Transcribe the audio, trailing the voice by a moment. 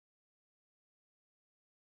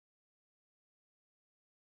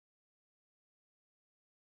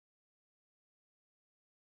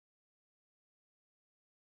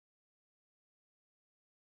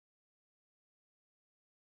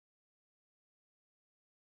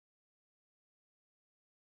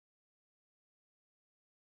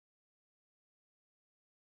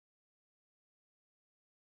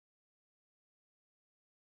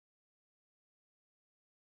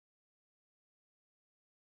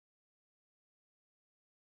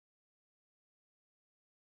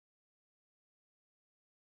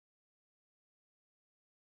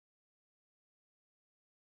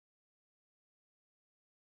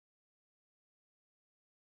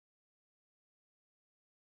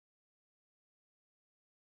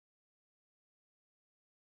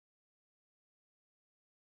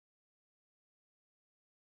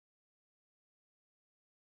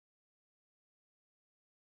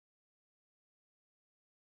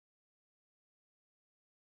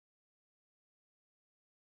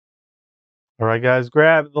All right, guys,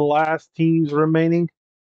 grab the last teams remaining.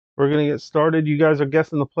 We're going to get started. You guys are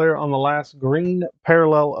guessing the player on the last green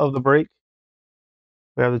parallel of the break.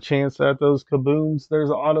 We have the chance at those kabooms.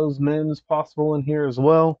 There's autos, mims possible in here as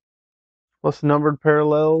well, plus numbered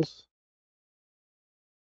parallels.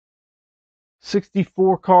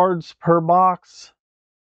 64 cards per box.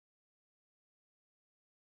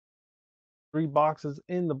 3 boxes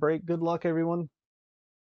in the break. Good luck, everyone.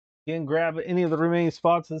 Again, grab any of the remaining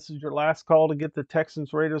spots. This is your last call to get the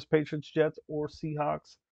Texans, Raiders, Patriots, Jets, or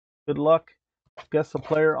Seahawks. Good luck. Guess the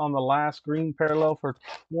player on the last green parallel for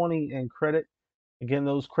 20 in credit. Again,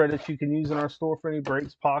 those credits you can use in our store for any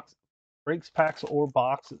breaks, packs, or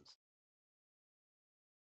boxes.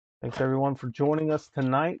 Thanks, everyone, for joining us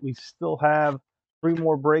tonight. We still have 3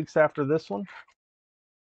 more breaks after this one.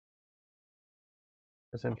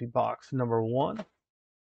 There's empty box number 1.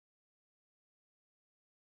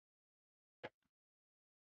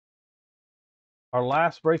 Our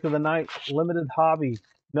last break of the night, limited hobby,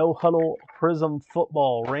 no huddle, prism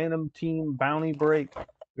football, random team bounty break.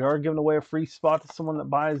 We are giving away a free spot to someone that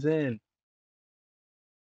buys in.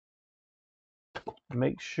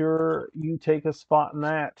 Make sure you take a spot in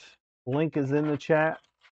that. Link is in the chat.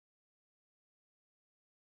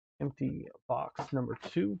 Empty box number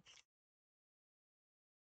 2.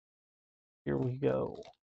 Here we go.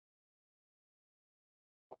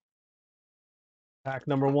 Pack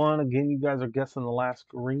number 1. Again, you guys are guessing the last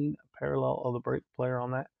green parallel of the break player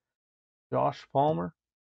on that. Josh Palmer,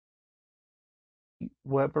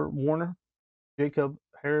 Weber Warner, Jacob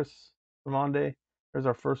Harris, Ramonde. There's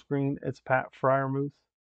our first green. It's Pat Fryermuth.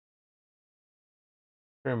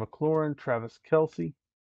 Terry McLaurin, Travis Kelce,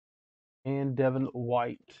 and Devin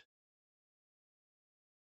White.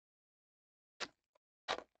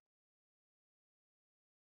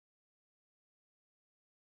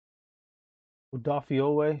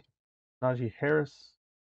 Udafiowe, Najee Harris,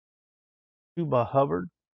 Chuba Hubbard,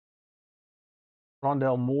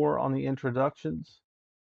 Rondell Moore on the introductions,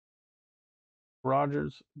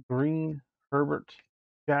 Rogers, Green, Herbert,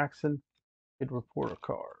 Jackson, kid reporter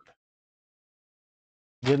card.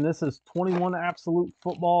 Again, this is 21 absolute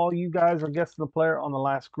football. You guys are guessing the player on the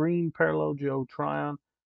last green parallel. Joe Tryon,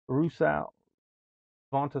 Rousseau,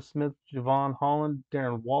 Devonta Smith, Javon Holland,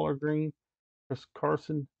 Darren Waller Green, Chris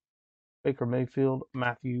Carson, Baker Mayfield,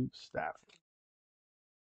 Matthew Stafford.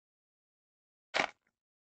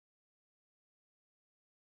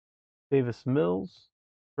 Davis Mills,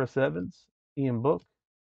 Chris Evans, Ian Book,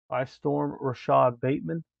 Ice Storm, Rashad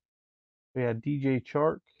Bateman. We had DJ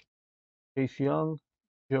Chark, Chase Young,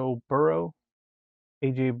 Joe Burrow,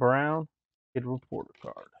 AJ Brown, kid reporter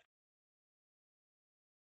card.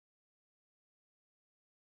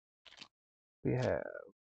 We have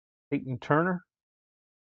Peyton Turner,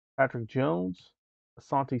 Patrick Jones,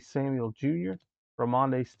 Asante Samuel Jr.,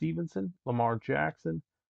 Ramondre Stevenson, Lamar Jackson,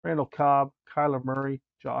 Randall Cobb, Kyler Murray,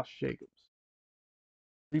 Josh Jacobs.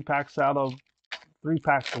 3 packs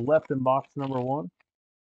left in box number 1.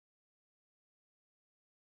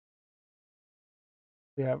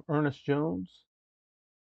 We have Ernest Jones,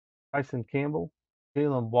 Tyson Campbell,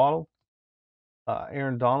 Jalen Waddle,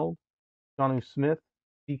 Aaron Donald, Jonnu Smith,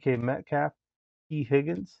 DK Metcalf, E.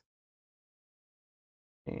 Higgins,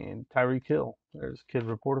 and Tyreek Hill. There's kid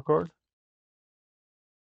reporter card.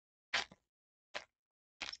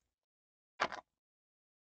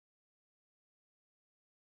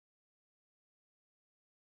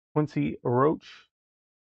 Quincy Roach,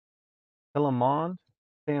 Mond,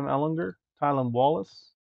 Sam Ellinger, Tylen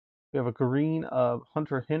Wallace. We have a green of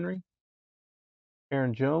Hunter Henry,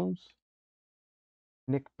 Aaron Jones,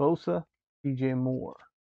 Nick Bosa, DJ Moore.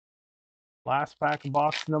 Last pack of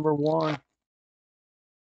box number 1.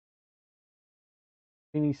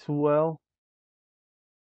 Finney Sewell,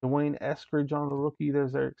 Dwayne Eskridge on the rookie.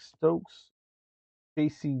 There's Eric Stokes,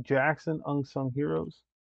 JC Jackson, Unsung Heroes,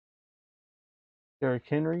 Derrick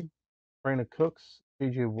Henry, Brandon Cooks,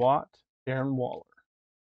 JJ Watt, Darren Waller.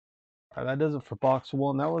 All right, that does it for box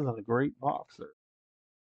 1. That wasn't a great box there.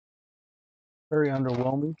 Very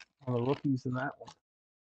underwhelming on the rookies in that one.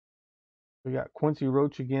 We got Quincy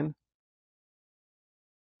Roach again.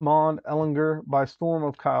 Mond Ellinger by storm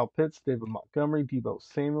of Kyle Pitts, David Montgomery, Deebo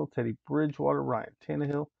Samuel, Teddy Bridgewater, Ryan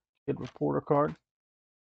Tannehill, kid reporter card.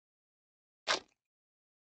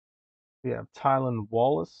 We have Tylen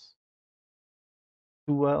Wallace,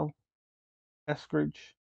 Sewell,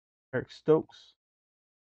 Eskridge, Eric Stokes,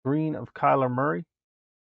 green of Kyler Murray,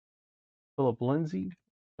 Philip Lindsay,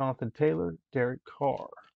 Jonathan Taylor, Derek Carr.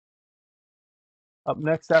 Up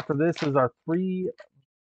next after this is our 3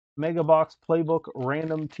 Mega Box Playbook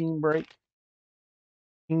random team break.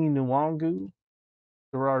 Kini Nwangu,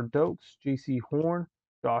 Gerard Dokes, J.C. Horn,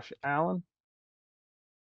 Josh Allen,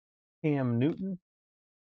 Cam Newton,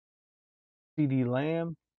 C.D.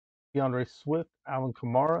 Lamb, DeAndre Swift, Alvin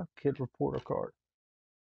Kamara, Kid Reporter card.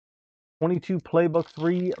 22 Playbook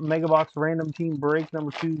 3 Megabox Random Team Break.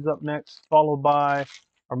 Number 2 is up next, followed by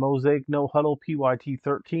our Mosaic No Huddle PYT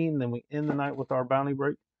 13. Then we end the night with our Bounty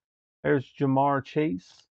Break. There's Jamar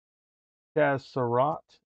Chase, Chaz Surratt,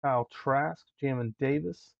 Kyle Trask, Jamin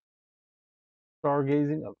Davis,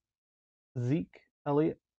 Stargazing of Zeke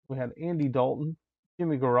Elliott. We had Andy Dalton,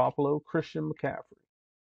 Jimmy Garoppolo, Christian McCaffrey.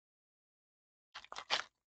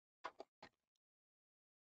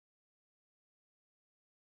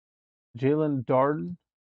 Jalen Darden,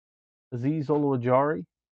 Azeez Oluwajari,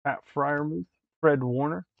 Pat Fryermuth, Fred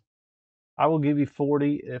Warner. I will give you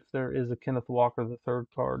 40 if there is a Kenneth Walker III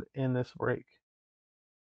card in this break.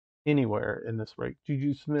 Anywhere in this break.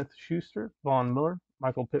 Juju Smith-Schuster, Von Miller,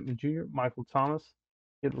 Michael Pittman Jr., Michael Thomas,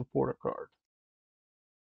 Kid Reporter card.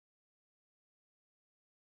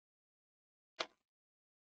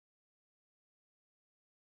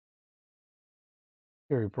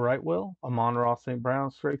 Gary Brightwell, Amon-Ra St.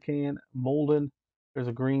 Brown, Stray Can, Molden. There's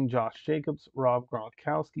a green Josh Jacobs, Rob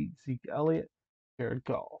Gronkowski, Zeke Elliott, Jared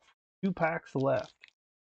Goff. 2 packs left.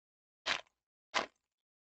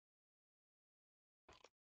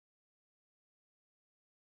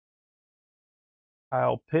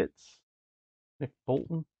 Kyle Pitts, Nick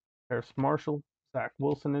Bolton, Harris Marshall, Zach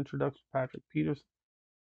Wilson introduction, Patrick Peters,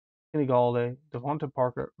 Kenny Galladay, Devonta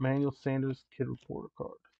Parker, Emmanuel Sanders, Kid Reporter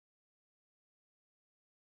card.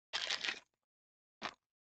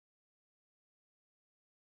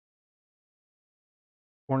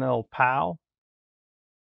 Cornell Powell,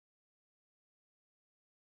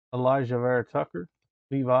 Elijah Vera Tucker,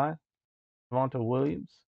 Levi, Devonta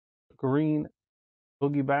Williams, Green,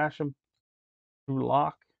 Boogie Basham, Drew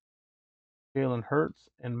Lock, Jalen Hurts,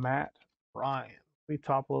 and Matt Ryan. We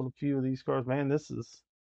top load a few of these cards. Man,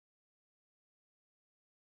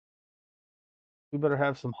 we better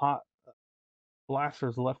have some hot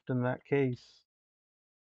blasters left in that case.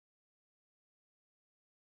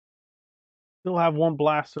 Still have 1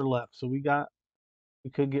 blaster left, so we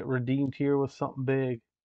could get redeemed here with something big.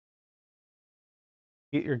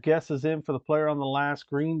 Get your guesses in for the player on the last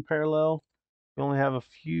green parallel. You only have a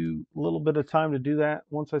little bit of time to do that.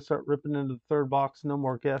 Once I start ripping into the third box, no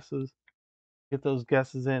more guesses. Get those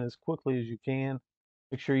guesses in as quickly as you can.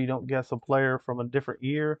 Make sure you don't guess a player from a different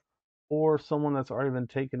year or someone that's already been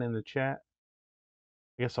taken in the chat.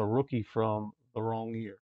 I guess a rookie from the wrong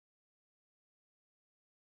year.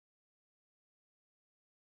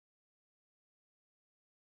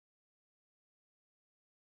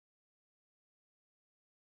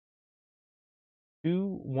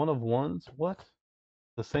 Two 1 of 1s. What?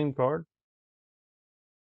 The same card?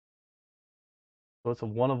 So it's a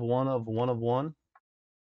 1 of 1 of 1 of 1.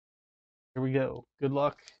 Here we go. Good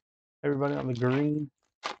luck, everybody on the green.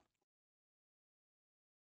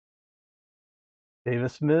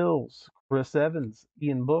 Davis Mills, Chris Evans,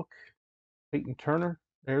 Ian Book, Peyton Turner.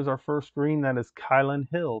 There's our first green. That is Kylan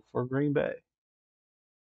Hill for Green Bay.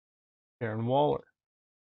 Darren Waller,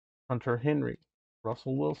 Hunter Henry,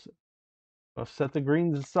 Russell Wilson. I'll set the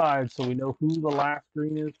greens aside so we know who the last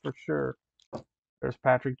green is for sure. There's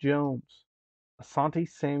Patrick Jones, Asante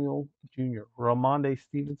Samuel Jr., Ramonde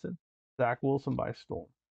Stevenson, Zach Wilson by storm,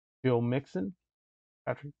 Joe Mixon,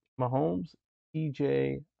 Patrick Mahomes,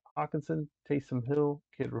 TJ Hawkinson, Taysom Hill,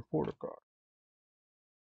 Kid Reporter card.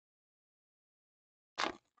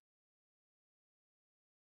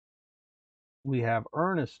 We have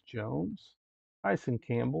Ernest Jones, Tyson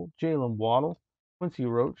Campbell, Jalen Waddle, Quincy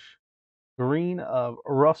Roach, green of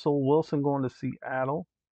Russell Wilson going to Seattle,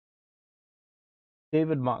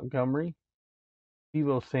 David Montgomery,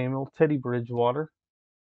 Deebo Samuel, Teddy Bridgewater,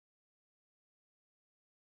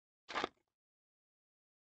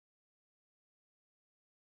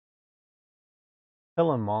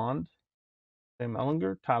 Helen Mond, Sam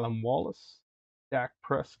Ellinger, Tylen Wallace, Dak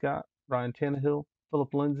Prescott, Ryan Tannehill,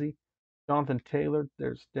 Philip Lindsay, Jonathan Taylor.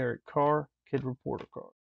 There's Derek Carr, Kid Reporter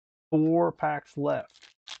card. 4 packs left.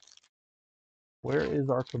 Where is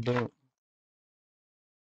our KABOOM?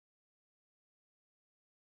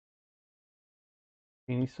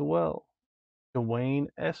 Kenny Sewell, Dwayne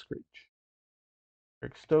Eskridge,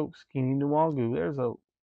 Eric Stokes, Keeney Nwangu. There's a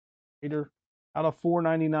Raider out of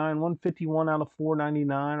 499, 151 out of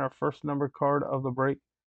 499. Our first number card of the break.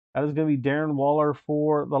 That is going to be Darren Waller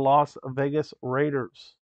for the Las Vegas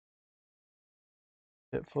Raiders.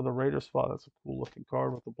 Hit for the Raiders spot. That's a cool looking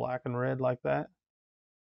card with the black and red like that.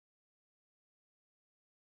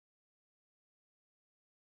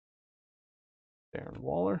 Darren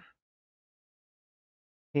Waller.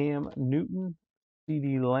 Cam Newton,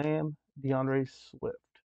 CD Lamb, DeAndre Swift.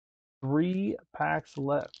 3 packs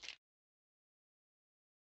left.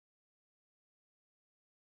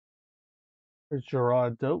 There's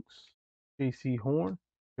Gerard Dokes, J.C. Horn,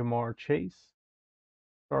 Jamar Chase,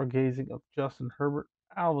 stargazing of Justin Herbert,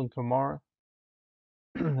 Alvin Kamara,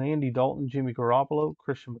 Andy Dalton, Jimmy Garoppolo,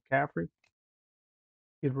 Christian McCaffrey.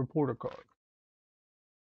 Kid reporter card.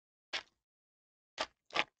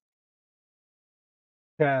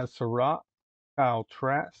 Chaz Surratt, Kyle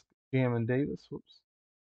Trask, Jamin Davis,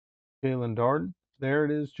 Jalen Darden. There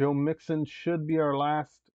it is. Joe Mixon should be our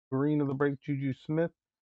last green of the break. Juju Smith,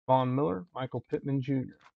 Von Miller, Michael Pittman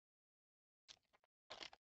Jr.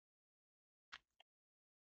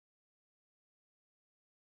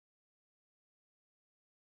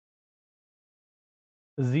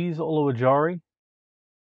 Azeez Oluwajari,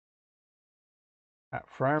 Pat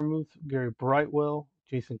Fryermuth, Gary Brightwell,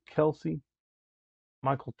 Jason Kelsey,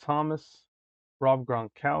 Michael Thomas, Rob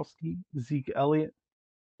Gronkowski, Zeke Elliott,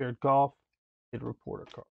 Jared Goff, kid reporter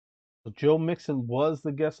card. So Joe Mixon was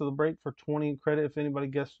the guest of the break for 20 in credit. If anybody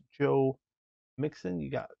guessed Joe Mixon, you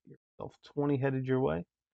got yourself 20 headed your way.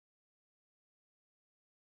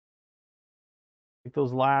 Take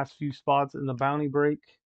those last few spots in the bounty break.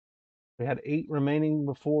 We had 8 remaining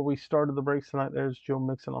before we started the breaks tonight. There's Joe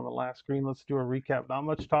Mixon on the last screen. Let's do a recap. Not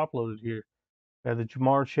much top loaded here. We had the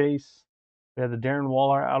Jamar Chase. We had the Darren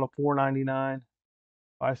Waller out of $4.99.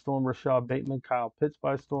 By storm, Rashad Bateman, Kyle Pitts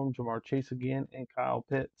by storm, Jamar Chase again, and Kyle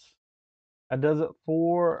Pitts. That does it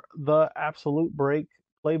for the absolute break.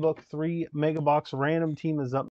 Playbook 3 Mega Box random team is up.